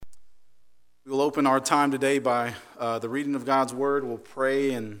we'll open our time today by the reading of God's word. We'll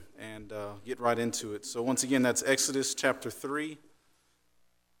pray and get right into it. So once again, that's Exodus chapter 3,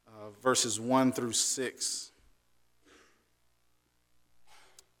 verses 1 through 6.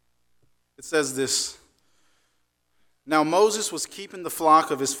 It says this: Now Moses was keeping the flock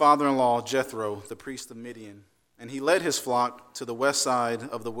of his father-in-law Jethro, the priest of Midian, and he led his flock to the west side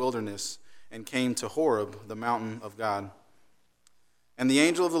of the wilderness and came to Horeb, the mountain of God. And the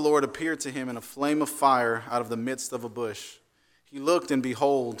angel of the Lord appeared to him in a flame of fire out of the midst of a bush. He looked, and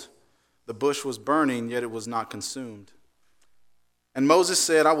behold, the bush was burning, yet it was not consumed. And Moses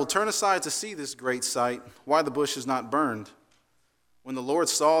said, I will turn aside to see this great sight, why the bush is not burned. When the Lord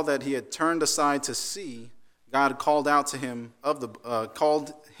saw that he had turned aside to see, God called out him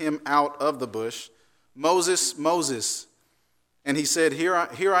out of the bush, Moses, Moses. And he said, Here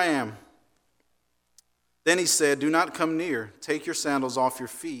I am. Then he said, Do not come near. Take your sandals off your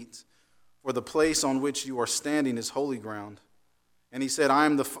feet, for the place on which you are standing is holy ground. And he said, I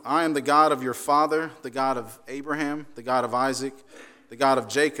am the God of your father, the God of Abraham, the God of Isaac, the God of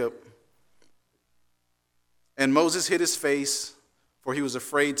Jacob. And Moses hid his face, for he was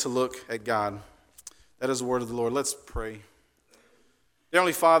afraid to look at God. That is the word of the Lord. Let's pray. Dear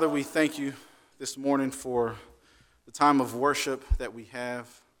Heavenly Father, we thank you this morning for the time of worship that we have.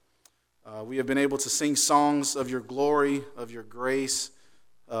 We have been able to sing songs of your glory, of your grace,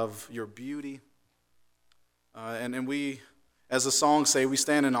 of your beauty. And we, as the songs say, we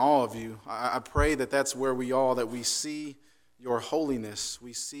stand in awe of you. I pray that that's where we are, that we see your holiness.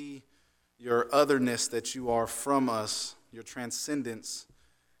 We see your otherness, that you are from us, your transcendence.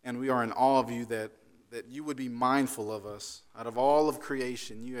 And we are in awe of you, that you would be mindful of us. Out of all of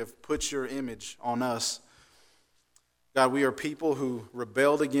creation, you have put your image on us. God, we are people who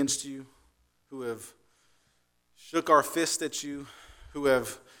rebelled against you, who have shook our fist at you, who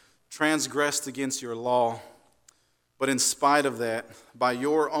have transgressed against your law. But in spite of that, by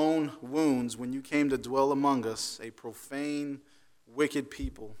your own wounds, when you came to dwell among us, a profane, wicked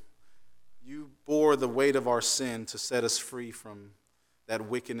people, you bore the weight of our sin to set us free from that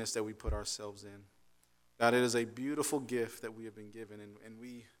wickedness that we put ourselves in. God, it is a beautiful gift that we have been given, and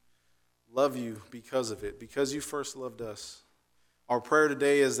we love you because of it, because you first loved us. Our prayer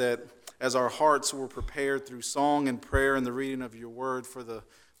today is that as our hearts were prepared through song and prayer and the reading of your word for the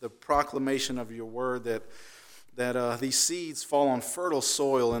proclamation of your word, that these seeds fall on fertile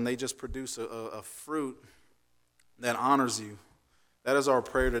soil and they just produce a fruit that honors you. That is our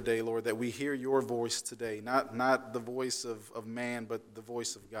prayer today, Lord, that we hear your voice today, not the voice of man, but the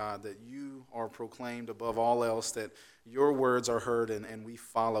voice of God, that you are proclaimed above all else, that your words are heard and we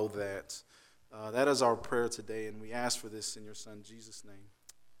follow that. That is our prayer today, and we ask for this in your Son, Jesus' name.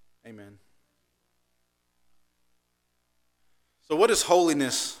 Amen. So what is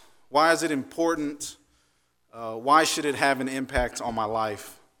holiness? Why is it important? Why should it have an impact on my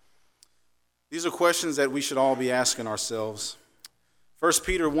life? These are questions that we should all be asking ourselves. 1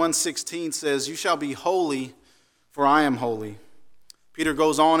 Peter 1:16 says, You shall be holy, for I am holy. Peter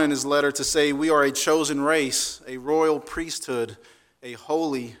goes on in his letter to say, We are a chosen race, a royal priesthood, a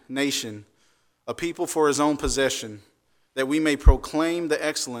holy nation, a people for his own possession, that we may proclaim the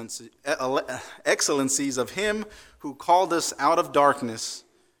excellencies of him who called us out of darkness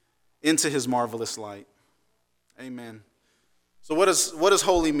into his marvelous light. Amen. So what does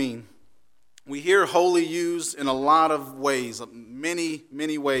holy mean? We hear holy used in a lot of ways, many,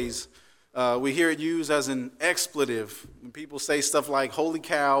 many ways. We hear it used as an expletive. When people say stuff like holy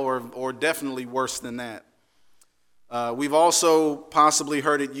cow or definitely worse than that. We've also possibly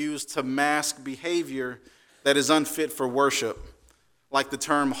heard it used to mask behavior that is unfit for worship, like the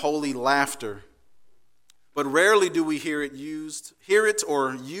term holy laughter. But rarely do we hear it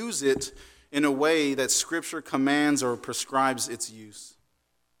or use it in a way that Scripture commands or prescribes its use.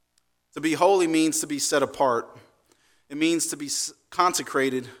 To be holy means to be set apart. It means to be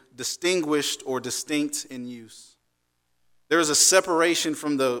consecrated, distinguished, or distinct in use. There is a separation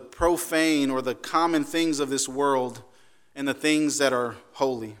from the profane or the common things of this world and the things that are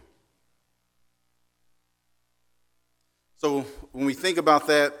holy. So when we think about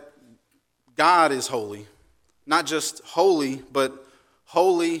that, God is holy. Not just holy, but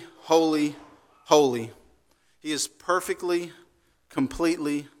holy, holy, holy. He is perfectly,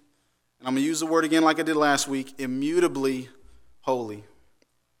 completely, and I'm going to use the word again like I did last week, immutably holy.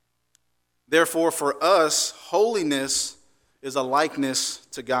 Therefore, for us, holiness is a likeness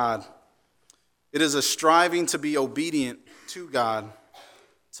to God. It is a striving to be obedient to God,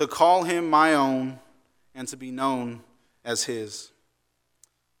 to call him my own, and to be known as his.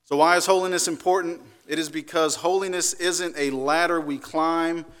 So why is holiness important? It is because holiness isn't a ladder we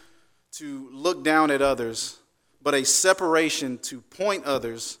climb to look down at others, but a separation to point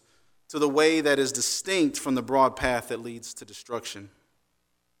others to the way that is distinct from the broad path that leads to destruction.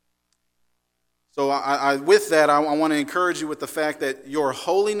 So with that, I want to encourage you with the fact that your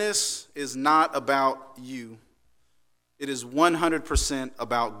holiness is not about you. It is 100%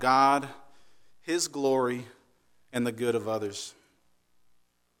 about God, His glory, and the good of others.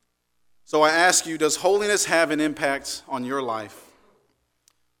 So I ask you, does holiness have an impact on your life?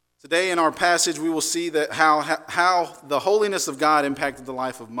 Today in our passage, we will see that how the holiness of God impacted the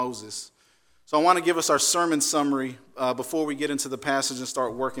life of Moses. So I want to give us our sermon summary before we get into the passage and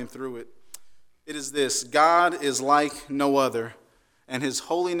start working through it. It is this: God is like no other, and His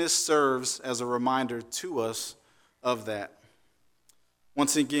holiness serves as a reminder to us of that.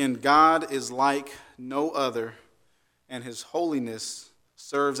 Once again, God is like no other, and His holiness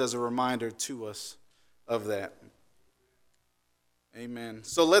serves as a reminder to us of that. Amen.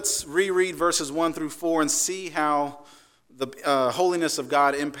 So let's reread verses 1 through 4 and see how the holiness of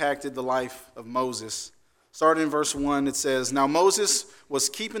God impacted the life of Moses. Starting in verse 1, it says, "Now Moses was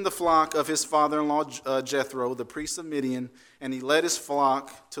keeping the flock of his father-in-law Jethro, the priest of Midian, and he led his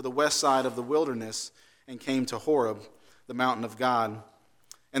flock to the west side of the wilderness and came to Horeb, the mountain of God.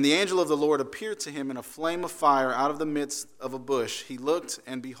 And the angel of the Lord appeared to him in a flame of fire out of the midst of a bush. He looked,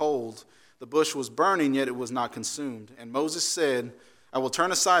 and behold, the bush was burning, yet it was not consumed. And Moses said, I will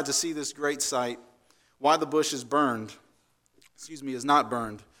turn aside to see this great sight, why the bush is not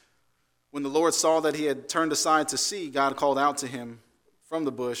burned. When the Lord saw that he had turned aside to see, God called out to him from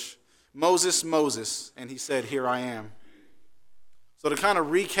the bush, Moses, Moses, and he said, Here I am." So to kind of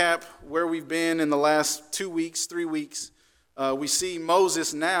recap where we've been in the last 3 weeks, we see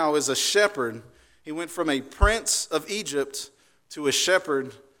Moses now is a shepherd. He went from a prince of Egypt to a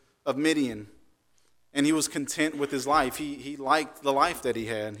shepherd of Midian, and he was content with his life. He liked the life that he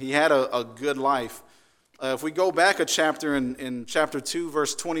had. He had a good life. If we go back a chapter in chapter 2,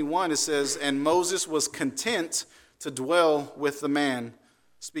 verse 21, it says, "And Moses was content to dwell with the man,"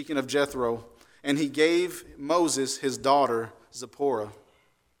 speaking of Jethro, "and he gave Moses his daughter Zipporah."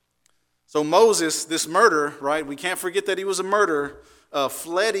 So Moses, this murderer, right, we can't forget that he was a murderer,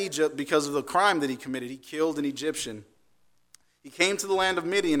 fled Egypt because of the crime that he committed. He killed an Egyptian. He came to the land of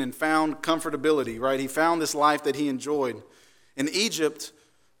Midian and found comfortability, right? He found this life that he enjoyed. In Egypt,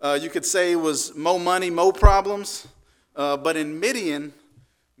 you could say it was mo money, mo problems. But in Midian,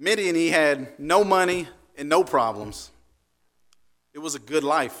 he had no money and no problems. It was a good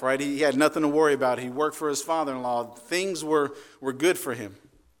life, right? He had nothing to worry about. He worked for his father-in-law. Things were good for him.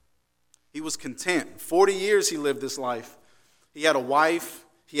 He was content. 40 years he lived this life. He had a wife.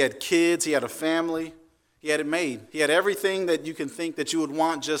 He had kids. He had a family. He had it made. He had everything that you can think that you would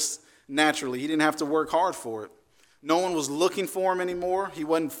want just naturally. He didn't have to work hard for it. No one was looking for him anymore. He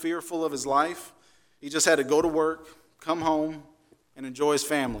wasn't fearful of his life. He just had to go to work, come home, and enjoy his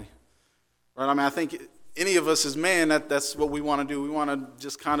family. Right? I mean, I think any of us as men, that's what we want to do. We want to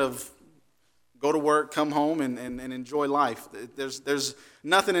just kind of go to work, come home, and enjoy life. There's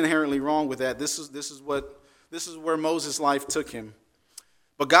nothing inherently wrong with that. This is where Moses' life took him.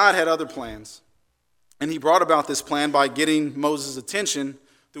 But God had other plans. And he brought about this plan by getting Moses' attention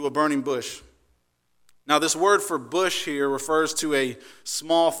through a burning bush. Now, this word for bush here refers to a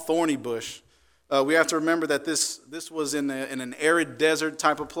small thorny bush. We have to remember that this was in an arid desert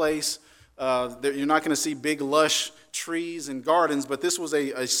type of place. You're not going to see big, lush trees and gardens, but this was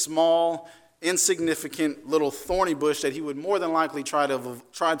a small, insignificant little thorny bush that he would more than likely try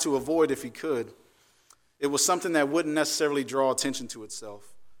to avoid if he could. It was something that wouldn't necessarily draw attention to itself.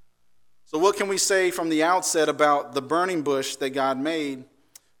 So what can we say from the outset about the burning bush that God made,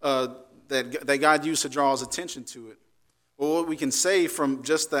 that God used to draw his attention to it? Well, what we can say from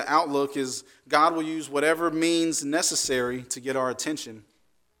just the outlook is God will use whatever means necessary to get our attention.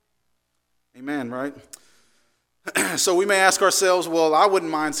 Amen, right? So we may ask ourselves, well, I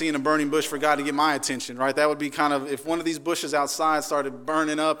wouldn't mind seeing a burning bush for God to get my attention, right? That would be kind of, if one of these bushes outside started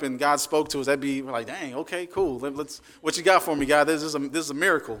burning up and God spoke to us, that'd be like, dang, okay, cool. What you got for me, God? This is a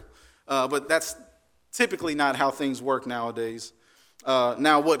miracle. But that's typically not how things work nowadays.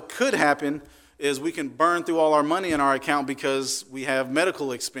 Now, what could happen is we can burn through all our money in our account because we have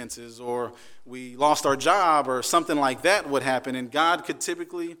medical expenses or we lost our job or something like that would happen, and God could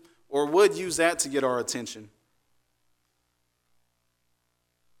typically or would use that to get our attention.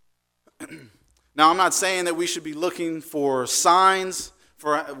 Now, I'm not saying that we should be looking for signs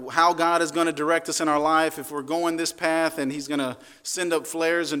for how God is going to direct us in our life. If we're going this path and he's going to send up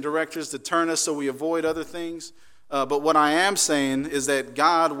flares and directors to turn us so we avoid other things. But what I am saying is that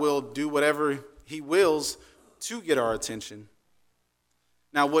God will do whatever he wills to get our attention.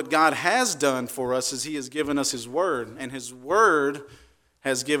 Now, what God has done for us is he has given us his word, and his word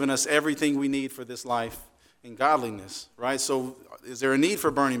has given us everything we need for this life and godliness, right? So is there a need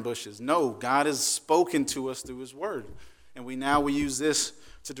for burning bushes? No, God has spoken to us through his word, and we use this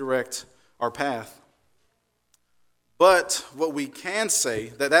to direct our path. But what we can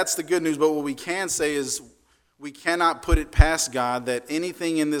say, that's the good news, but what we can say is we cannot put it past God that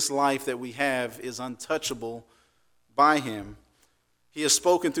anything in this life that we have is untouchable by him. He has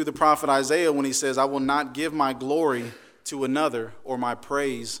spoken through the prophet Isaiah when he says, I will not give my glory to another or my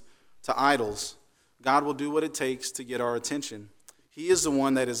praise to idols. God will do what it takes to get our attention. He is the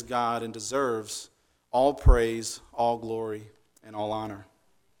one that is God and deserves all praise, all glory, and all honor.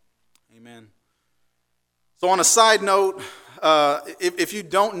 Amen. So on a side note, if you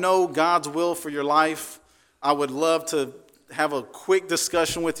don't know God's will for your life, I would love to have a quick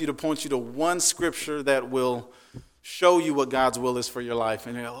discussion with you to point you to one scripture that will show you what God's will is for your life.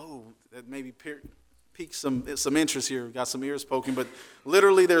 And that maybe piques some interest here. Got some ears poking. But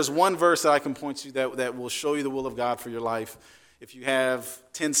literally there's one verse that I can point you that will show you the will of God for your life. If you have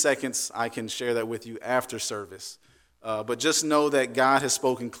 10 seconds, I can share that with you after service. But just know that God has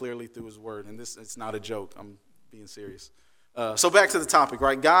spoken clearly through his word. And it's not a joke. I'm being serious. So back to the topic,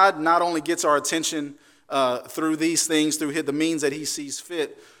 right? God not only gets our attention through these things, through the means that he sees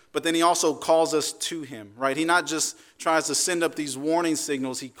fit, but then he also calls us to him, right? He not just tries to send up these warning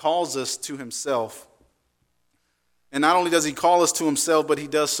signals, he calls us to himself. And not only does he call us to himself, but he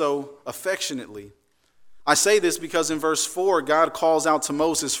does so affectionately. I say this because in verse 4, God calls out to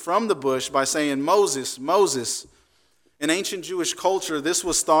Moses from the bush by saying, Moses, Moses. In ancient Jewish culture, this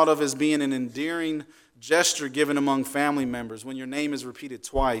was thought of as being an endearing gesture given among family members when your name is repeated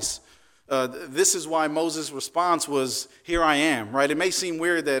twice. This is why Moses' response was, here I am, right? It may seem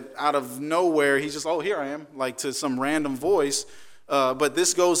weird that out of nowhere, he's just, here I am, like to some random voice. But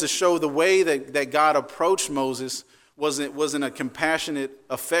this goes to show the way that God approached Moses wasn't a compassionate,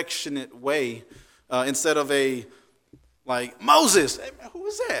 affectionate way. Instead of Moses, hey, man, who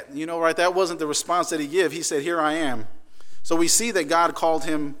is that? Right? That wasn't the response that he gave. He said, here I am. So we see that God called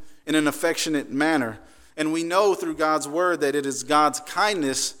him in an affectionate manner. And we know through God's word that it is God's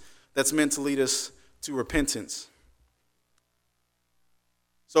kindness that's meant to lead us to repentance.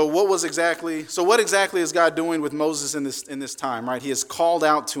 So what exactly is God doing with Moses in this time, right? He has called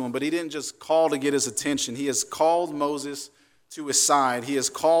out to him, but he didn't just call to get his attention. He has called Moses to his side. He has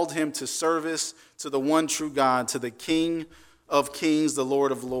called him to service to the one true God, to the King of kings, the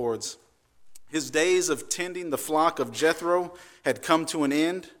Lord of lords. His days of tending the flock of Jethro had come to an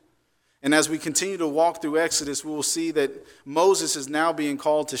end. And as we continue to walk through Exodus, we will see that Moses is now being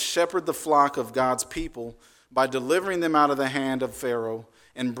called to shepherd the flock of God's people by delivering them out of the hand of Pharaoh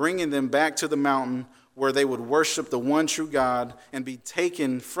and bringing them back to the mountain where they would worship the one true God and be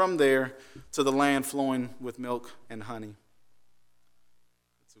taken from there to the land flowing with milk and honey.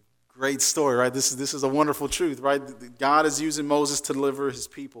 It's a great story, right? This is a wonderful truth, right? God is using Moses to deliver his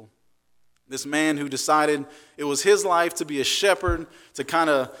people. This man who decided it was his life to be a shepherd, to kind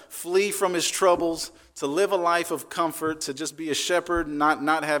of flee from his troubles, to live a life of comfort, to just be a shepherd,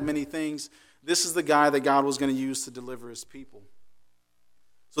 not have many things. This is the guy that God was going to use to deliver his people.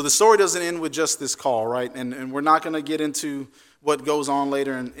 So the story doesn't end with just this call, right? And we're not going to get into what goes on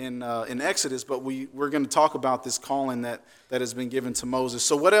later in Exodus, but we're going to talk about this calling that has been given to Moses.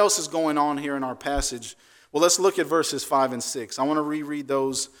 So what else is going on here in our passage? Well, let's look at verses 5 and 6. I want to reread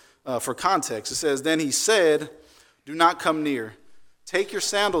those for context. It says, then he said, do not come near. Take your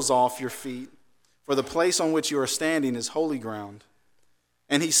sandals off your feet, for the place on which you are standing is holy ground.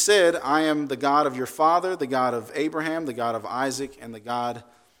 And he said, I am the God of your father, the God of Abraham, the God of Isaac, and the God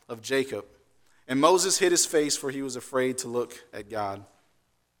of Jacob. And Moses hid his face, for he was afraid to look at God.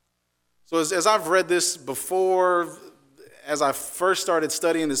 So as I've read this before, as I first started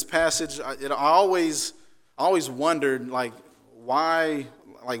studying this passage, I always wondered, why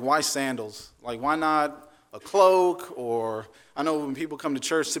sandals? Why not a cloak? Or I know when people come to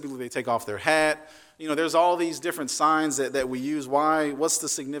church, typically they take off their hat. There's all these different signs that we use. Why? What's the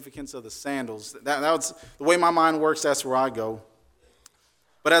significance of the sandals? That's the way my mind works. That's where I go.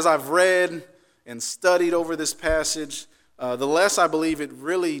 But as I've read and studied over this passage, the less I believe it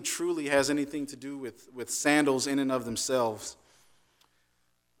really truly has anything to do with sandals in and of themselves.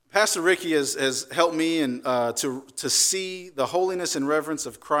 Pastor Ricky has helped me to see the holiness and reverence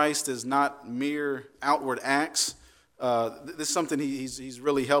of Christ as not mere outward acts. This is something he's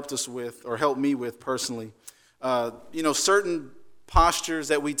really helped us with, or helped me with personally. Certain postures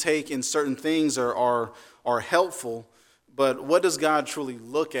that we take in certain things are helpful, But what does God truly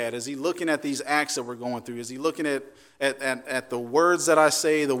look at? Is he looking at these acts that we're going through? Is he looking at the words that I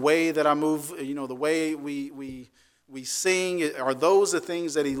say, the way that I move, the way we sing? Are those the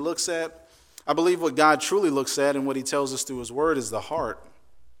things that he looks at? I believe what God truly looks at and what he tells us through his word is the heart.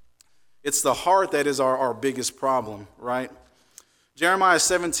 It's the heart that is our biggest problem, right? Jeremiah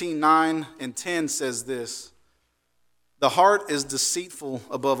 17:9 and 10 says this: "The heart is deceitful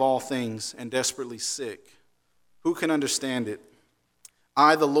above all things and desperately sick. Who can understand it?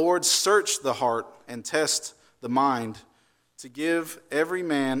 I, the Lord, search the heart and test the mind to give every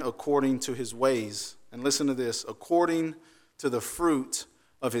man according to his ways." And listen to this: according to the fruit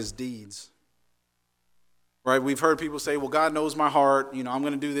of his deeds. Right? We've heard people say, well, God knows my heart. I'm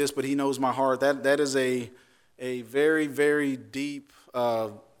going to do this, but he knows my heart. That is a very, very deep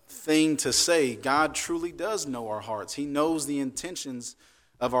thing to say. God truly does know our hearts. He knows the intentions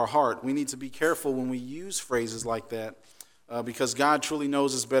of our heart. We need to be careful when we use phrases like that because God truly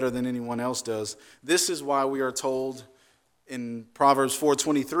knows us better than anyone else does. This is why we are told in Proverbs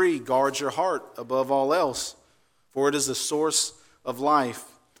 4:23, guard your heart above all else, for it is the source of life.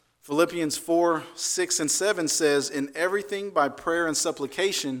 Philippians 4:6 and 7 says, "In everything by prayer and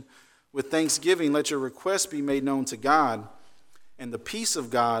supplication with thanksgiving let your requests be made known to God, and the peace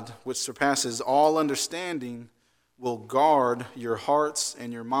of God, which surpasses all understanding, will guard your hearts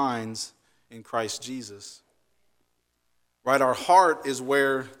and your minds in Christ Jesus." Right? Our heart is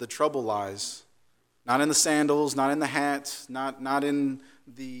where the trouble lies. Not in the sandals, not in the hat, not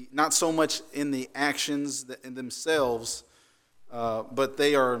so much in the actions in themselves, but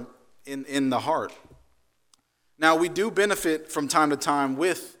they are in the heart. Now, we do benefit from time to time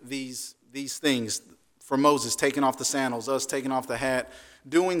with these things. For Moses, taking off the sandals, us taking off the hat,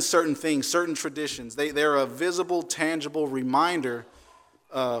 doing certain things, certain traditions. They're a visible, tangible reminder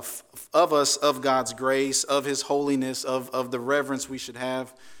of us, of God's grace, of his holiness, of the reverence we should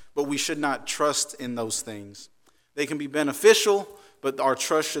have. But we should not trust in those things. They can be beneficial, but our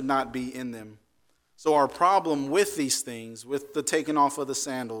trust should not be in them. So our problem with these things, with the taking off of the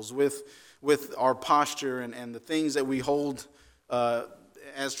sandals, with our posture and the things that we hold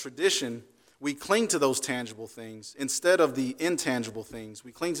as tradition, we cling to those tangible things instead of the intangible things.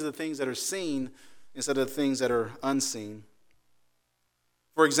 We cling to the things that are seen instead of the things that are unseen.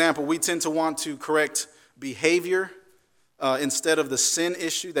 For example, we tend to want to correct behavior instead of the sin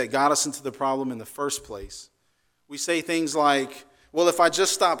issue that got us into the problem in the first place. We say things like, well, if I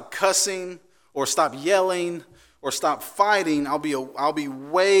just stop cussing or stop yelling or stop fighting, I'll be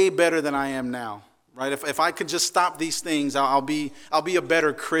way better than I am now. Right? If I could just stop these things, I'll be a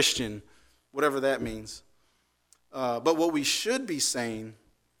better Christian, whatever that means. But what we should be saying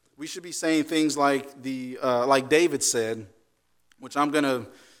things like like David said, which I'm going to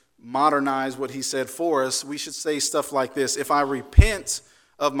modernize what he said for us. We should say stuff like this: if I repent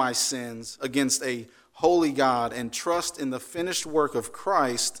of my sins against a holy God and trust in the finished work of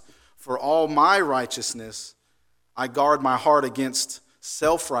Christ for all my righteousness, I guard my heart against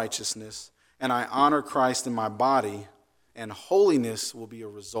self-righteousness, and I honor Christ in my body, and holiness will be a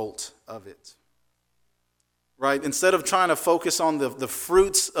result of it. Right? Instead of trying to focus on the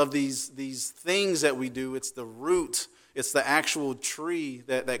fruits of these things that we do, it's the root. It's the actual tree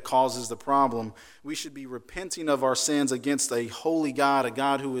that causes the problem. We should be repenting of our sins against a holy God, a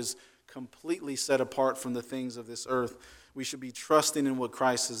God who is completely set apart from the things of this earth. We should be trusting in what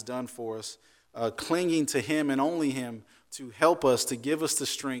Christ has done for us, clinging to him and only him to help us, to give us the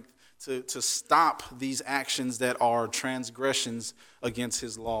strength to stop these actions that are transgressions against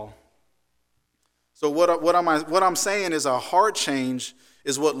his law. So what I'm saying is a heart change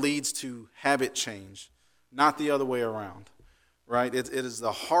is what leads to habit change. Not the other way around, right? It is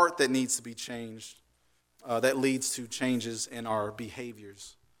the heart that needs to be changed that leads to changes in our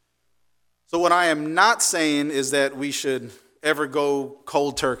behaviors. So what I am not saying is that we should ever go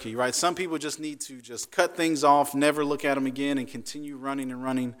cold turkey, right? Some people just need to just cut things off, never look at them again, and continue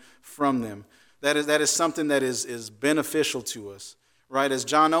running from them. That is something that is beneficial to us, right? As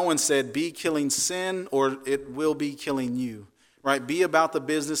John Owen said, be killing sin or it will be killing you. Right, be about the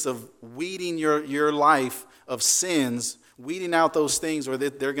business of weeding your life of sins, weeding out those things or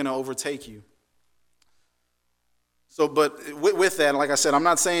they're going to overtake you. So, but with that, like I said, I'm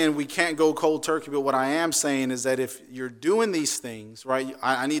not saying we can't go cold turkey, but what I am saying is that if you're doing these things, right,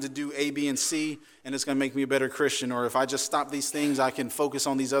 I need to do A, B, and C, and it's going to make me a better Christian, or if I just stop these things, I can focus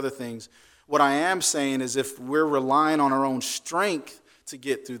on these other things. What I am saying is if we're relying on our own strength to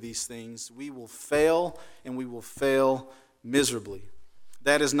get through these things, we will fail, and we will fail miserably.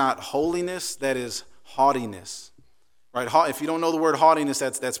 That is not holiness, that is haughtiness. right? If you don't know the word haughtiness,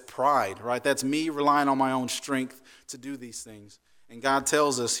 that's pride, right? That's me relying on my own strength to do these things. And God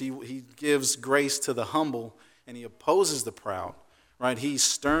tells us he gives grace to the humble and he opposes the proud, right?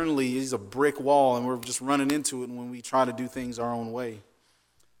 He's a brick wall and we're just running into it when we try to do things our own way.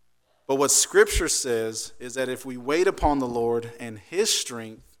 But what Scripture says is that if we wait upon the Lord and his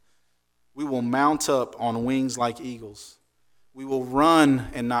strength, we will mount up on wings like eagles. We will run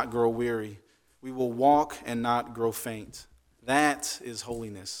and not grow weary. We will walk and not grow faint. That is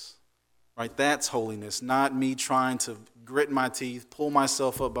holiness, right? That's holiness, not me trying to grit my teeth, pull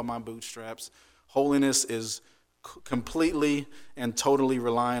myself up by my bootstraps. Holiness is completely and totally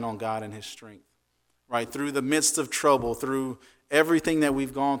relying on God and his strength, right? Through the midst of trouble, through everything that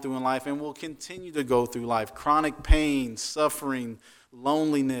we've gone through in life and will continue to go through life, chronic pain, suffering,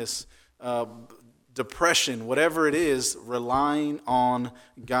 loneliness, depression, whatever it is, relying on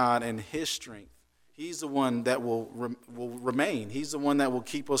God and his strength. He's the one that will remain. He's the one that will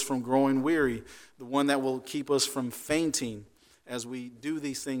keep us from growing weary, the one that will keep us from fainting as we do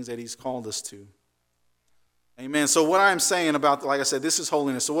these things that he's called us to. Amen. So what I'm saying about, like I said, this is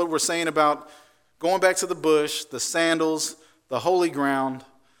holiness. So what we're saying about going back to the bush, the sandals, the holy ground,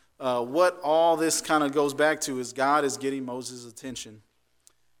 what all this kind of goes back to is God is getting Moses' attention.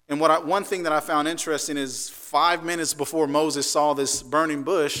 And one thing that I found interesting is 5 minutes before Moses saw this burning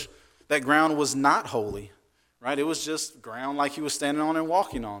bush, that ground was not holy, right? It was just ground like he was standing on and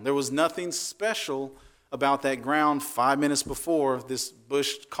walking on. There was nothing special about that ground 5 minutes before this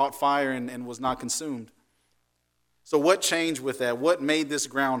bush caught fire and was not consumed. So what changed with that? What made this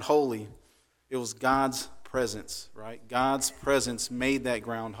ground holy? It was God's presence, right? God's presence made that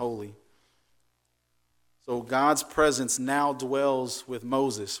ground holy. So God's presence now dwells with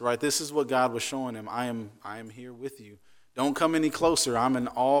Moses, right? This is what God was showing him. I am here with you. Don't come any closer. I'm an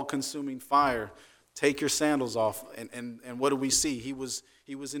all-consuming fire. Take your sandals off. And what do we see? He was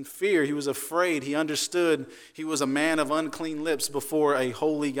in fear. He was afraid. He understood he was a man of unclean lips before a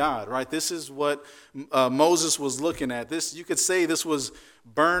holy God, right? This is what Moses was looking at. This, you could say this was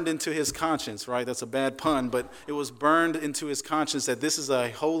burned into his conscience, right? That's a bad pun, but it was burned into his conscience that this is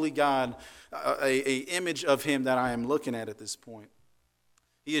a holy God, a image of him that I am looking at this point.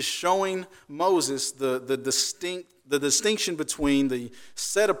 He is showing Moses the distinction between the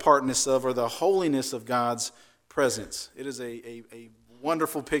set-apartness of or the holiness of God's presence. It is a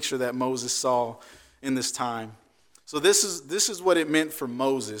wonderful picture that Moses saw in this time. So this is what it meant for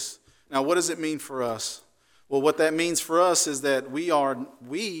Moses. Now, what does it mean for us? Well, what that means for us is that we are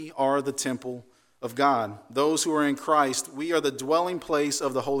the temple of God. Those who are in Christ, we are the dwelling place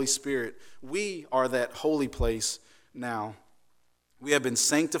of the Holy Spirit. We are that holy place now. We have been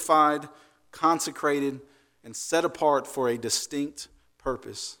sanctified, consecrated, and set apart for a distinct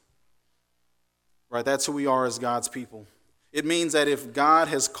purpose. Right? That's who we are as God's people. It means that if God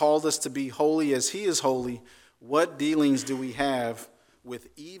has called us to be holy as he is holy, what dealings do we have with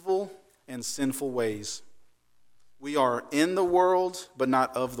evil and sinful ways? We are in the world, but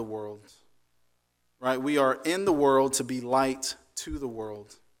not of the world. Right? We are in the world to be light to the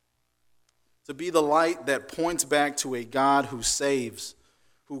world. To be the light that points back to a God who saves,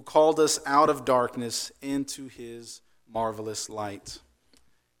 who called us out of darkness into his marvelous light.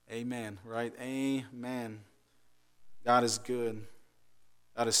 Amen, right? Amen. God is good.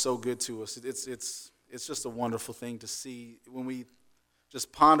 God is so good to us. It's just a wonderful thing to see when we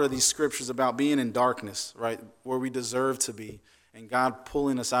just ponder these scriptures about being in darkness, right, where we deserve to be, and God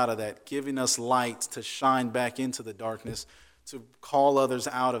pulling us out of that, giving us light to shine back into the darkness, to call others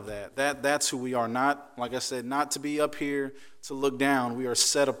out of that. That's who we are. Not, like I said, not to be up here to look down. We are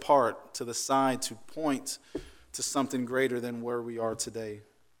set apart to the side to point to something greater than where we are today.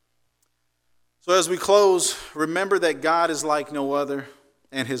 So as we close, remember that God is like no other,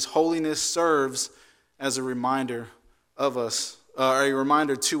 and his holiness serves as a reminder of us, a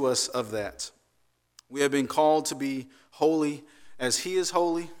reminder to us of that. We have been called to be holy as he is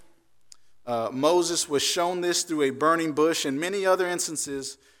holy. Moses was shown this through a burning bush, and many other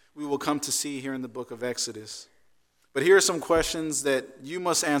instances we will come to see here in the book of Exodus. But here are some questions that you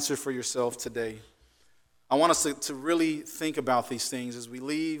must answer for yourself today. I want us to really think about these things as we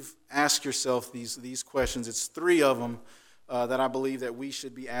leave. Ask yourself these questions. It's 3 of them that I believe that we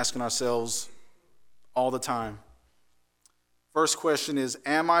should be asking ourselves all the time. First question is,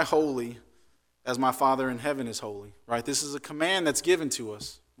 am I holy as my Father in heaven is holy? Right? This is a command that's given to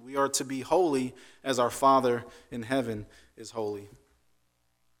us. We are to be holy as our Father in heaven is holy.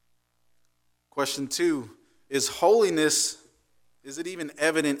 Question 2, is holiness, is it even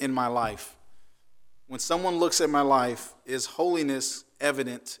evident in my life? When someone looks at my life, is holiness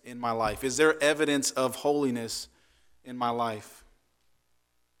evident in my life? Is there evidence of holiness in my life?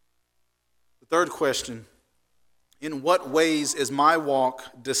 The third question, in what ways is my walk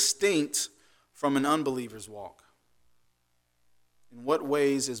distinct from an unbeliever's walk? In what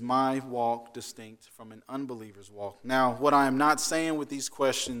ways is my walk distinct from an unbeliever's walk? Now, what I am not saying with these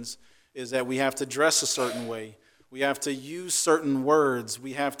questions is that we have to dress a certain way. We have to use certain words.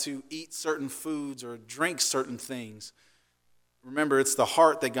 We have to eat certain foods or drink certain things. Remember, it's the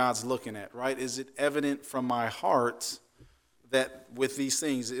heart that God's looking at, right? Is it evident from my heart that with these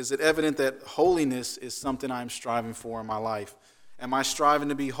things, is it evident that holiness is something I'm striving for in my life? Am I striving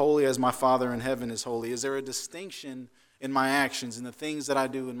to be holy as my Father in heaven is holy? Is there a distinction in my actions, in the things that I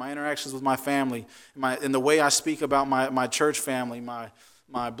do, in my interactions with my family, in the way I speak about my church family,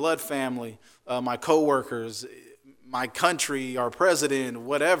 my blood family, my coworkers, my country, our president,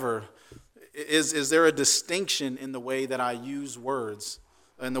 whatever? Is there a distinction in the way that I use words,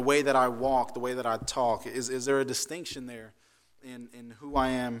 in the way that I walk, the way that I talk? Is there a distinction there in who I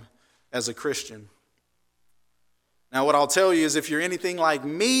am as a Christian? Now, what I'll tell you is if you're anything like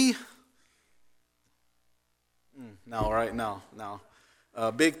me, no, right? No.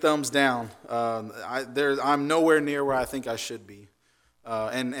 Big thumbs down. I'm nowhere near where I think I should be.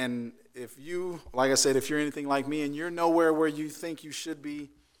 And if you, like I said, if you're anything like me and you're nowhere where you think you should be,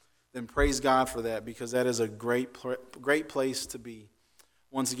 then praise God for that, because that is a great place to be.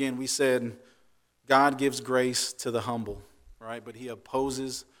 Once again, we said God gives grace to the humble, right? But he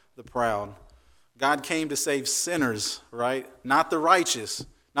opposes the proud. God came to save sinners, right? Not the righteous,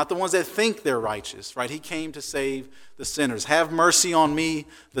 not the ones that think they're righteous, right? He came to save the sinners. Have mercy on me,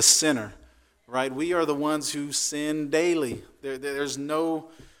 the sinner, right? We are the ones who sin daily. There is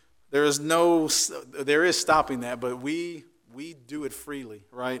stopping that, but we do it freely,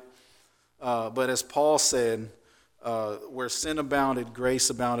 right? But as Paul said, where sin abounded, grace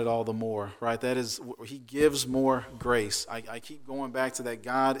abounded all the more, right? That is, he gives more grace. I keep going back to that.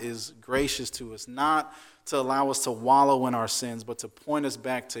 God is gracious to us, not to allow us to wallow in our sins, but to point us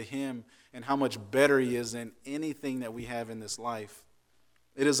back to him and how much better he is than anything that we have in this life.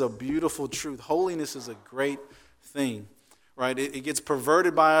 It is a beautiful truth. Holiness is a great thing, right? It gets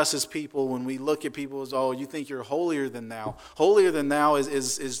perverted by us as people when we look at people as, oh, you think you're holier than thou. Holier than thou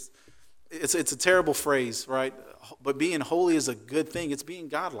is it's a terrible phrase, right? But being holy is a good thing. It's being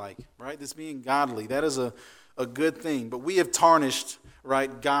godlike, right? It's being godly. That is a good thing. But we have tarnished,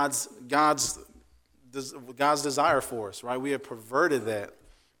 right, God's desire for us, right? We have perverted that.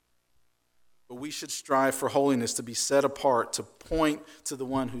 But we should strive for holiness, to be set apart, to point to the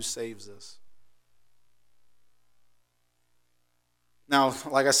one who saves us. Now,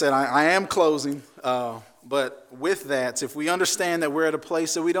 like I said, I am closing, but with that, if we understand that we're at a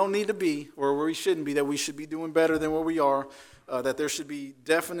place that we don't need to be, or where we shouldn't be, that we should be doing better than where we are, that there should be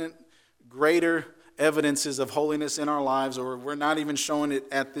definite, greater evidences of holiness in our lives, or we're not even showing it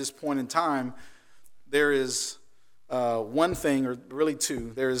at this point in time, there is one thing, or really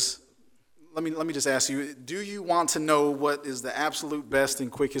two. Let me just ask you, do you want to know what is the absolute best and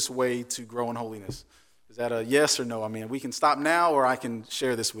quickest way to grow in holiness? Is that a yes or no? I mean, we can stop now, or I can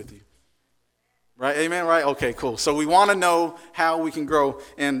share this with you. Right? Amen? Right? Okay, cool. So we want to know how we can grow.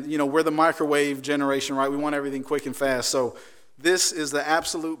 And, we're the microwave generation, right? We want everything quick and fast. So this is the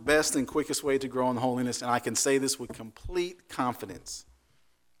absolute best and quickest way to grow in holiness. And I can say this with complete confidence.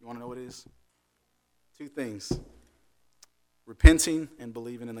 You want to know what it is? Two things. Repenting and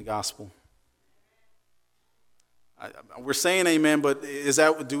believing in the gospel. We're saying amen, but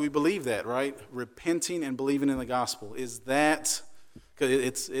do we believe that, right? Repenting and believing in the gospel. Is that,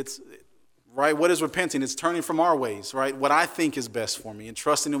 because it's right, what is repenting? It's turning from our ways, right? What I think is best for me and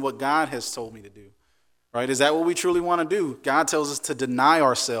trusting in what God has told me to do, right? Is that what we truly want to do? God tells us to deny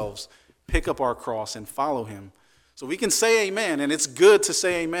ourselves, pick up our cross, and follow him. So we can say amen, and it's good to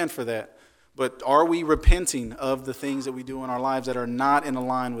say amen for that. But are we repenting of the things that we do in our lives that are not in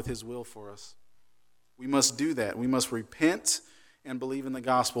line with his will for us? We must do that. We must repent and believe in the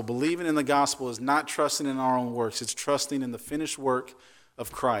gospel. Believing in the gospel is not trusting in our own works. It's trusting in the finished work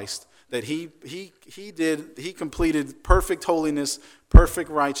of Christ. That he completed perfect holiness, perfect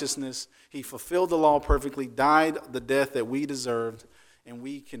righteousness. He fulfilled the law perfectly, died the death that we deserved, and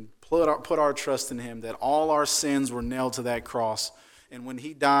we can put our trust in him, that all our sins were nailed to that cross. And when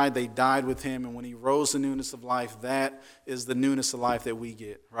he died, they died with him. And when he rose to newness of life, that is the newness of life that we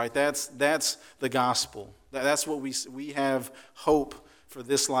get, right? That's the gospel. That's what we have hope for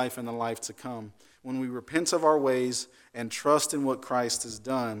this life and the life to come. When we repent of our ways and trust in what Christ has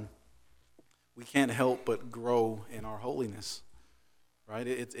done, we can't help but grow in our holiness, right?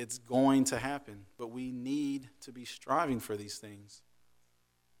 It's going to happen, but we need to be striving for these things.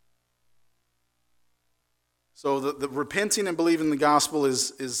 So the repenting and believing the gospel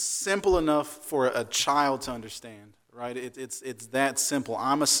is simple enough for a child to understand, right? It's that simple.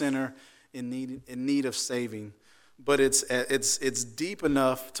 I'm a sinner in need of saving. But it's deep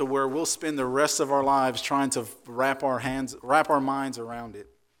enough to where we'll spend the rest of our lives trying to wrap our minds around it.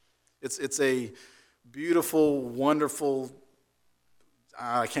 It's a beautiful, wonderful.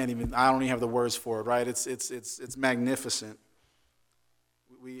 I don't even have the words for it. Right? It's magnificent.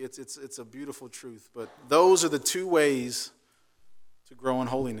 It's a beautiful truth. But those are the two ways to grow in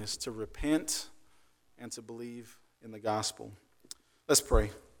holiness: to repent and to believe in the gospel. Let's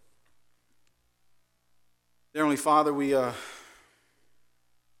pray. Dear Heavenly Father, we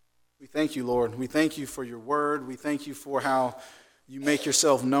thank you, Lord. We thank you for your word. We thank you for how you make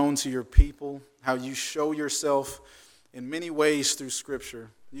yourself known to your people, how you show yourself in many ways through Scripture.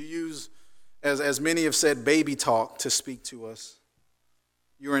 You use, as many have said, baby talk to speak to us.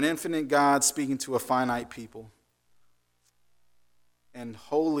 You're an infinite God speaking to a finite people. And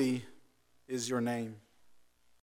holy is your name.